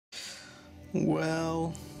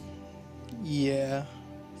Well, yeah,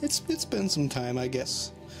 it's been some time, I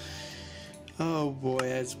guess. Oh boy,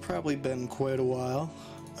 it's probably been quite a while.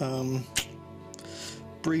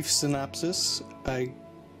 Brief synopsis: I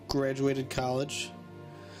graduated college.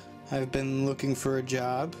 I've been looking for a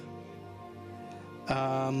job.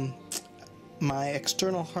 My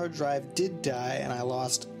external hard drive did die, and I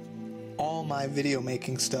lost all my video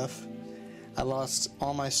making stuff. I lost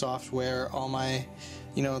all my software, all my,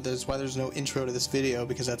 that's why there's no intro to this video,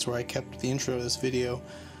 because that's where I kept the intro to this video.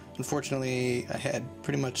 Unfortunately, I had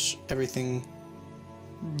pretty much everything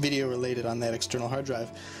video related on that external hard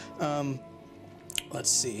drive.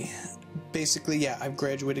 Let's see. Basically, yeah, I've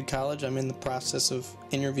graduated college. I'm in the process of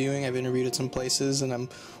interviewing. I've interviewed at some places, and I'm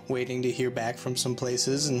waiting to hear back from some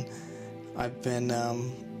places, and I've been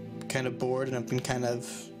kind of bored, and I've been kind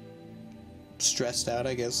of stressed out,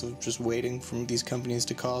 I guess, of just waiting for these companies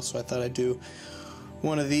to call. So I thought I'd do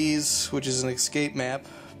one of these, which is an escape map,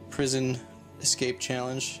 prison escape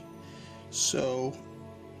challenge. So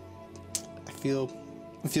I feel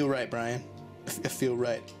right, Brian. I feel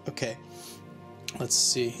right. Okay, let's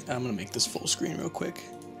see. I'm gonna make this full screen real quick.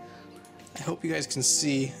 I hope you guys can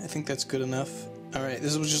see. I think that's good enough. All right,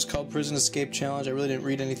 this was just called Prison Escape Challenge. I really didn't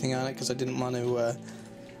read anything on it because I didn't want to.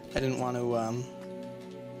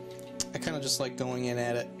 I kind of just like going in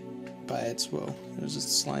at it by its, well, there's just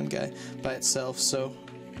a slime guy, by itself. So,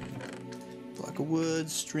 block of wood,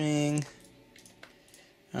 string.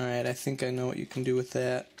 Alright, I think I know what you can do with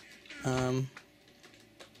that. I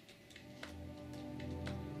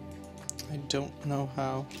don't know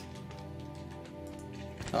how.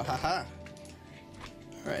 Oh, haha!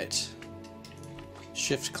 Alright.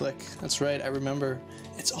 Shift click. That's right, I remember.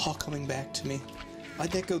 It's all coming back to me.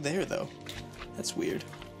 Why'd that go there, though? That's weird.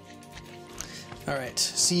 Alright,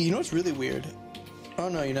 see, you know what's really weird? Oh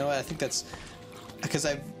no, you know what? I think that's because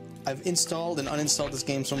I've installed and uninstalled this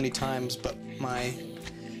game so many times, but my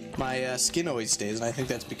skin always stays, and I think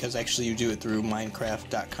that's because actually you do it through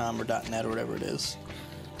Minecraft.com or .net or whatever it is.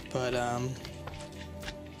 But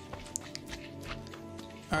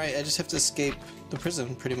alright, I just have to escape the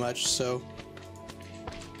prison pretty much. So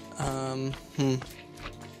I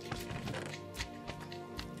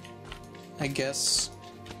guess.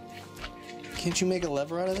 Can't you make a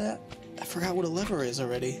lever out of that? I forgot what a lever is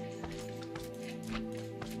already.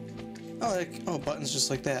 Oh, oh, buttons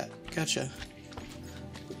just like that. Gotcha.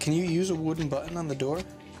 Can you use a wooden button on the door?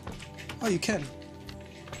 Oh, you can.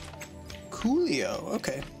 Coolio.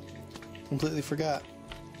 Okay. Completely forgot.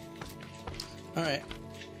 Alright.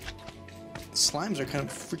 Slimes are kind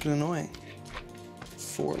of freaking annoying.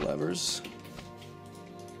 4 levers.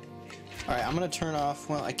 Alright, I'm gonna turn off.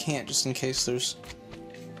 Well, I can't just in case there's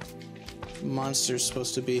monsters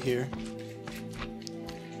supposed to be here.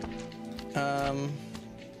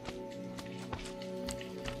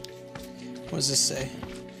 What does this say?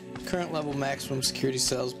 Current level maximum security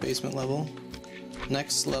cells, basement level.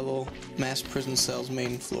 Next level mass prison cells,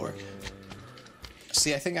 main floor.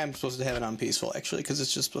 See, I think I'm supposed to have it on peaceful actually, because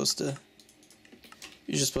it's just supposed to.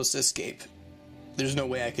 You're just supposed to escape. There's no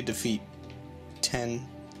way I could defeat 10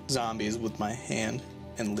 zombies with my hand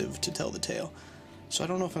and live to tell the tale. So I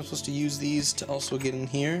don't know if I'm supposed to use these to also get in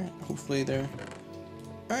here. Hopefully they're...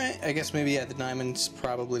 Alright, I guess maybe, yeah, the diamonds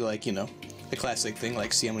probably like, the classic thing,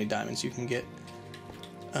 like see how many diamonds you can get.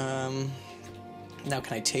 Now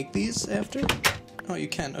can I take these after? Oh, you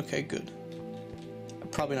can. Okay, good. I'm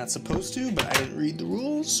probably not supposed to, but I didn't read the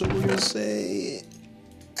rules, so we're gonna say...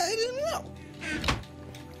 I didn't know.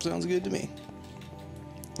 Sounds good to me.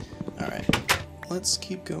 Alright, let's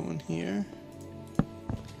keep going here.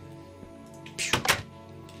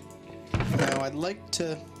 Now, I'd like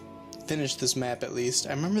to finish this map at least.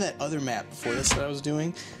 I remember that other map before this that I was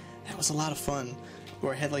doing. That was a lot of fun,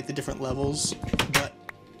 where I had like the different levels, but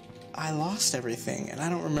I lost everything, and I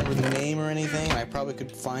don't remember the name or anything. I probably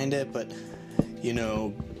could find it, but,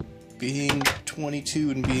 being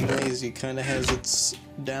 22 and being lazy kind of has its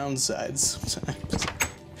downsides sometimes.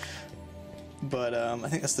 But, I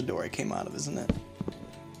think that's the door I came out of, isn't it?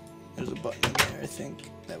 There's a button in there, I think.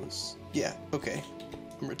 That was... Yeah, okay.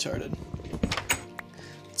 I'm retarded.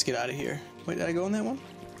 Let's get out of here. Wait, did I go in that one?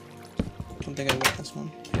 Don't think I went this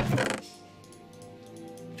one. Yeah.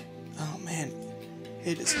 Oh man,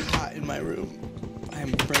 it is hot in my room. I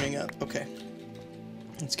am burning up. Okay,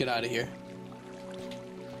 let's get out of here.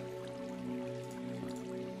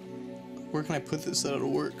 Where can I put this so it'll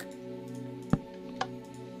work?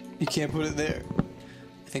 You can't put it there.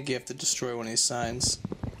 I think you have to destroy one of these signs.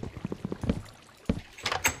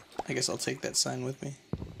 I guess I'll take that sign with me.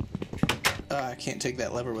 I can't take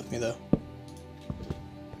that lever with me though.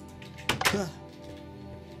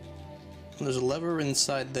 There's a lever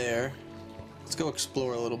inside there. Let's go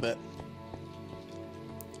explore a little bit.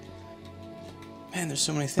 Man, there's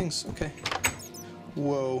so many things. Okay.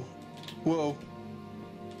 Whoa. Whoa.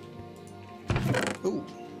 Ooh.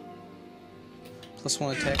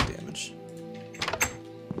 +1 attack damage.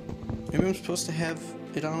 Maybe I'm supposed to have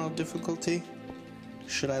it on a difficulty?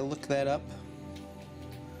 Should I look that up?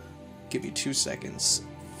 Give you 2 seconds.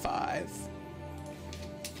 5.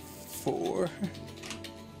 4.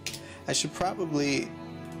 I should probably...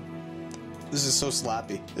 This is so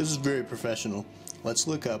sloppy. This is very professional. Let's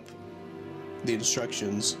look up the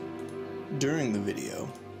instructions during the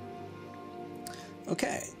video.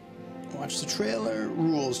 Okay. Watch the trailer.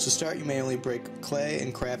 Rules. To start, you may only break clay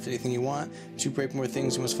and craft anything you want. To break more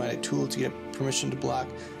things, you must find a tool to get permission to block.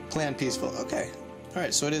 Play on peaceful. Okay.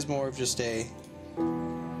 Alright, so it is more of just a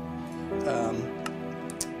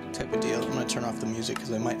type of deal. I'm going to turn off the music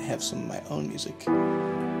because I might have some of my own music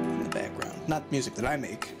in the background. Not music that I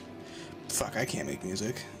make. Fuck, I can't make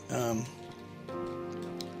music. Alright.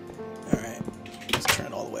 Let's turn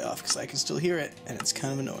it all the way off because I can still hear it and it's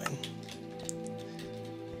kind of annoying.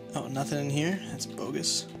 Oh, nothing in here? That's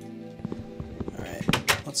bogus.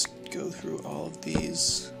 Alright, let's go through all of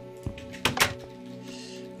these.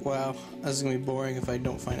 Wow, this is gonna be boring if I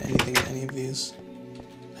don't find anything in any of these.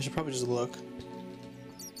 I should probably just look.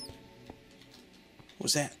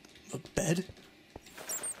 What's that? A bed?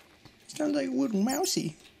 Sounds like a wooden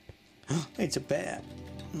mousey. It's a bat.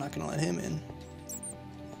 I'm not gonna let him in.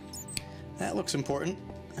 That looks important.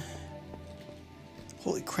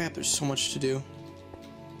 Holy crap, there's so much to do.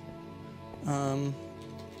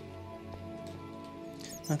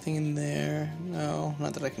 Nothing in there. No,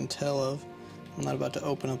 not that I can tell of. I'm not about to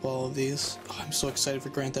open up all of these. Oh, I'm so excited for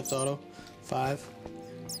Grand Theft Auto 5.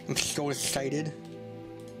 I'm so excited.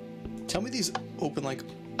 Tell me these open like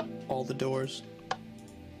all the doors.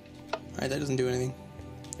 Alright, that doesn't do anything.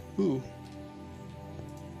 Ooh.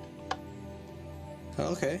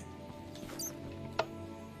 Oh, okay.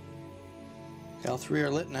 All 3 are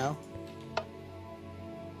lit now. I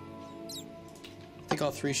think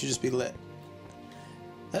all 3 should just be lit.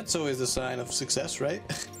 That's always a sign of success, right?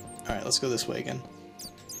 Alright, let's go this way again.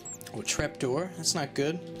 Oh, trapdoor. That's not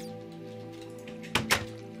good.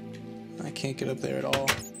 I can't get up there at all.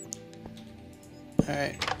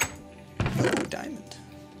 Alright. Oh, diamond.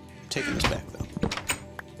 I'm taking this back, though.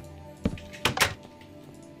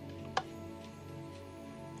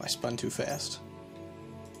 I spun too fast.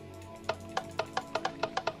 I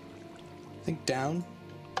think down.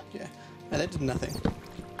 Yeah. Now, that did nothing.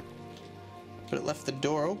 But it left the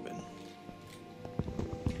door open.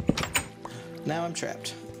 Now I'm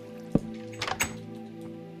trapped.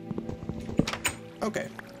 Okay.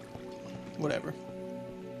 Whatever.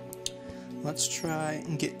 Let's try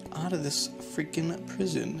and get out of this freaking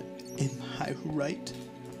prison. Am I right?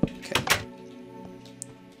 Okay.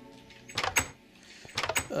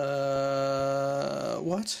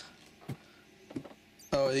 What?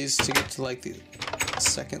 Oh, are these to get to like the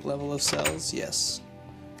second level of cells? Yes.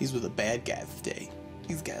 These were the bad guys today.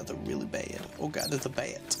 These guys are really bad. Oh god, there's a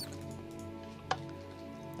bat.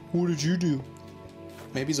 What did you do?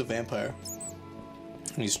 Maybe he's a vampire.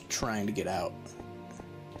 And he's trying to get out.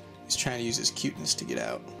 He's trying to use his cuteness to get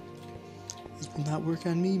out. This will not work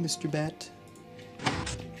on me, Mr. Bat.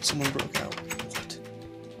 Someone broke out. What?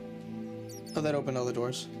 Oh, that opened all the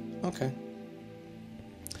doors. Okay.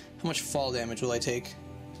 How much fall damage will I take?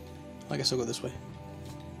 I guess I'll go this way.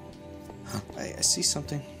 I see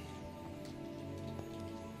something.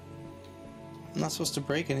 I'm not supposed to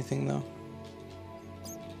break anything, though.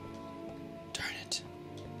 Darn it.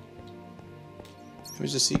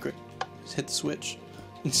 Here's a secret. Just hit the switch.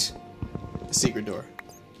 The secret door.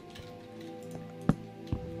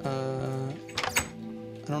 I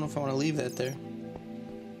don't know if I want to leave that there.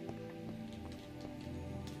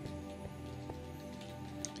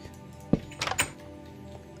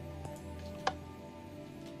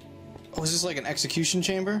 Oh, is this like an execution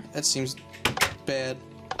chamber? That seems bad.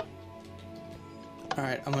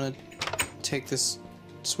 Alright, I'm gonna take this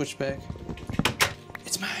switch back.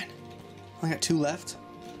 It's mine! I only got 2 left.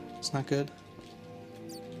 It's not good.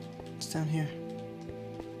 It's down here.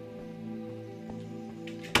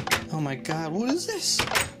 Oh my god, what is this?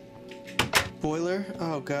 Boiler?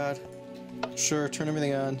 Oh god. Sure, turn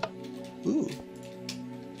everything on. Ooh.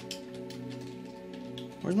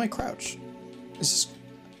 Where's my crouch? Is this...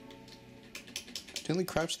 Do you only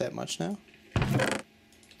crouch that much now?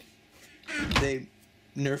 They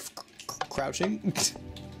nerf crouching?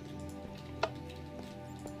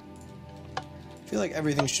 I feel like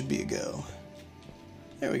everything should be a go.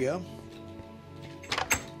 There we go.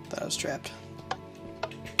 Thought I was trapped.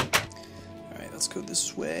 let's go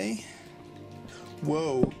this way.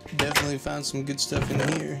 Whoa, definitely found some good stuff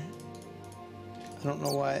in here. I don't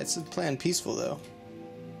know why. It's playing peaceful though.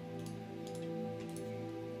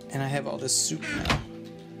 And I have all this soup now.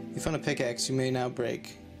 You found a pickaxe you may now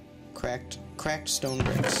break. Cracked stone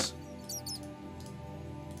bricks.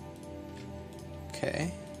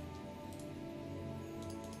 Okay.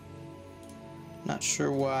 Not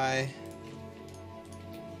sure why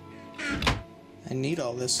I need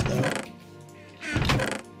all this though.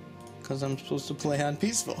 Because I'm supposed to play on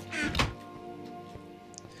peaceful. I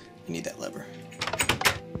need that lever.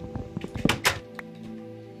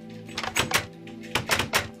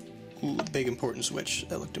 Ooh, big important switch.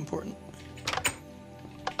 That looked important.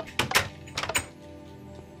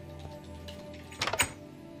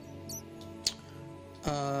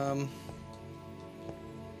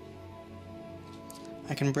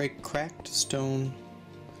 I can break cracked stone.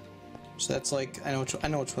 So that's like I know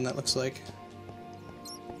which one that looks like.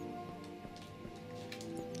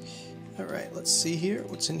 All right, let's see here.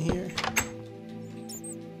 What's in here?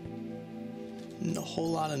 A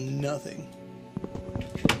whole lot of nothing.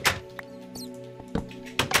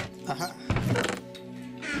 Aha.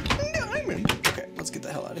 Diamond. Okay, let's get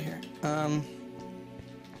the hell out of here.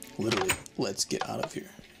 Literally, let's get out of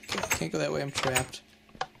here. Okay, I can't go that way. I'm trapped.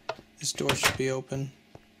 This door should be open.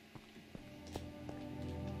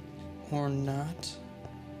 Or not.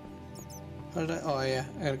 How did I? Oh yeah,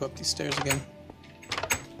 I gotta go up these stairs again.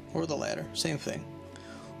 Or the ladder, same thing.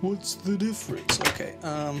 What's the difference? Okay,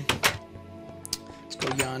 let's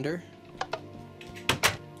go yonder.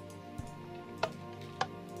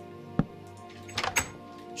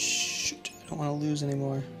 Shoot, I don't want to lose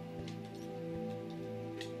anymore.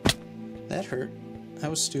 That hurt. That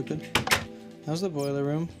was stupid. That was the boiler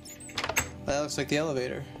room. That looks like the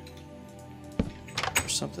elevator. Or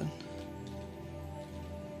something.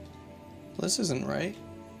 Well, this isn't right.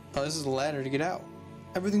 Oh, this is the ladder to get out.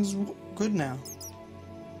 Everything's good now.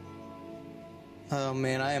 Oh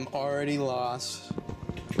man, I am already lost.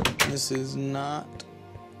 This is not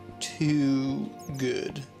too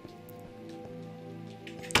good.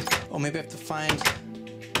 Oh, maybe I have to find...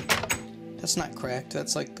 That's not cracked.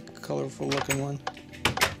 That's like the colorful looking one.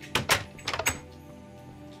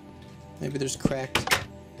 Maybe there's cracked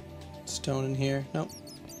stone in here. Nope.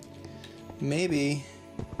 Maybe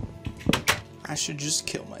I should just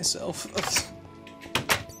kill myself.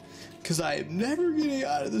 Because I am never getting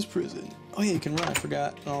out of this prison. Oh yeah, you can run. I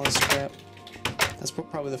forgot. And all this crap. That's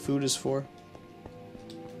what probably the food is for.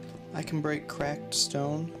 I can break cracked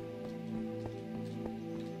stone.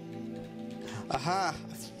 Aha!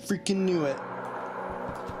 I freaking knew it.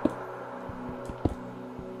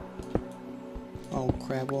 Oh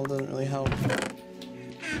crap, well, it doesn't really help.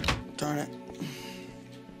 Darn it.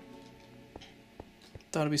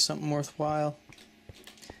 Thought it'd be something worthwhile.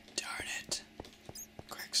 Darn it.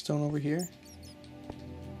 Cracked stone over here.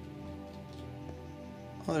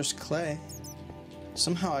 Oh, there's clay.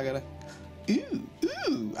 Somehow I gotta...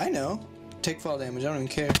 Ooh, I know. Take fall damage, I don't even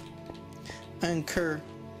care. I incur.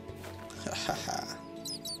 Haha.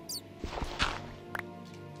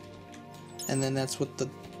 And then that's what the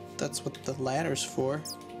ladder's for.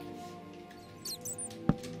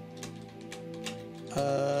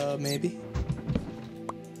 Maybe.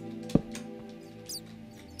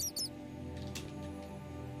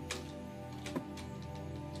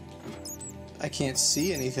 I can't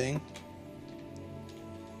see anything.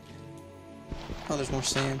 Oh, there's more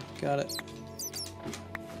sand. Got it.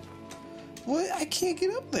 What? I can't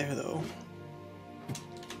get up there, though.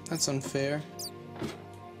 That's unfair.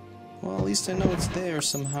 Well, at least I know it's there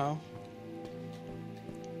somehow.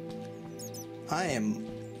 I am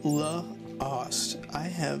lost. I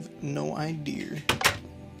have no idea.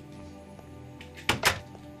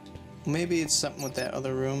 Maybe it's something with that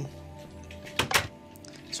other room.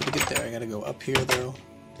 So to get there, I gotta go up here, though.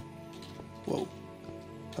 Whoa.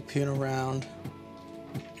 Up here and around.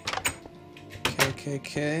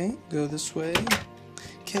 KKK. Go this way.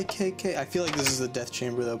 KKK. I feel like this is the death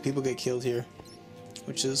chamber, though. People get killed here.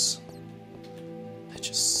 Which is... That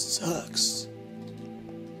just sucks.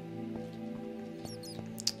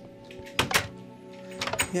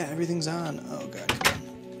 Yeah, everything's on. Oh, God, come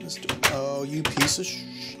on. Let's do it. Oh, you piece of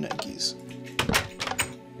schnickies.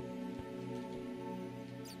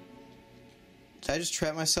 Did I just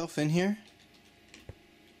trap myself in here?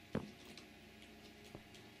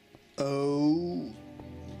 Oh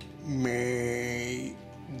my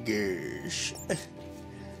gosh.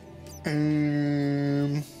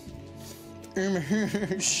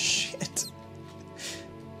 Shit.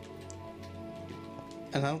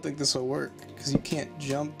 And I don't think this will work because you can't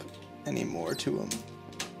jump anymore to them.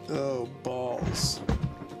 Oh, balls.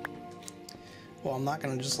 Well, I'm not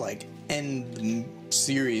gonna just, like, end the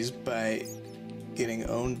series by getting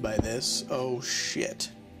owned by this. Oh, shit.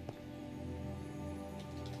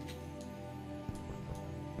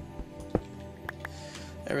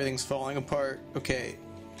 Everything's falling apart. Okay.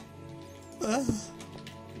 Do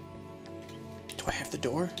I have the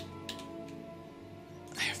door?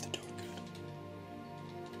 I have the door.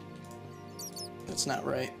 Good. That's not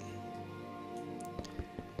right.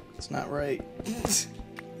 It's not right.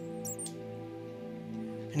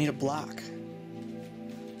 I need a block.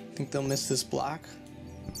 Think they'll miss this block?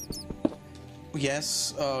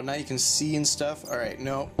 Yes. Oh, now you can see and stuff. Alright,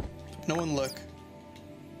 no. No one look.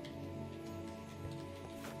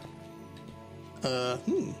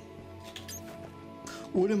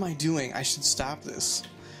 What am I doing? I should stop this.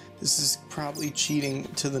 This is probably cheating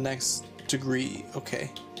to the next degree.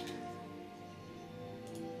 Okay.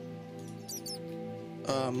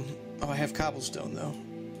 Oh, I have cobblestone though.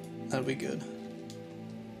 That'll be good.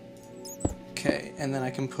 Okay, and then I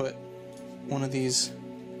can put one of these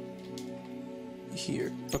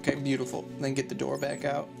here. Okay, beautiful. Then get the door back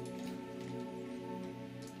out.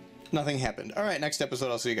 Nothing happened. Alright, next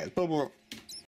episode I'll see you guys. Bye bye.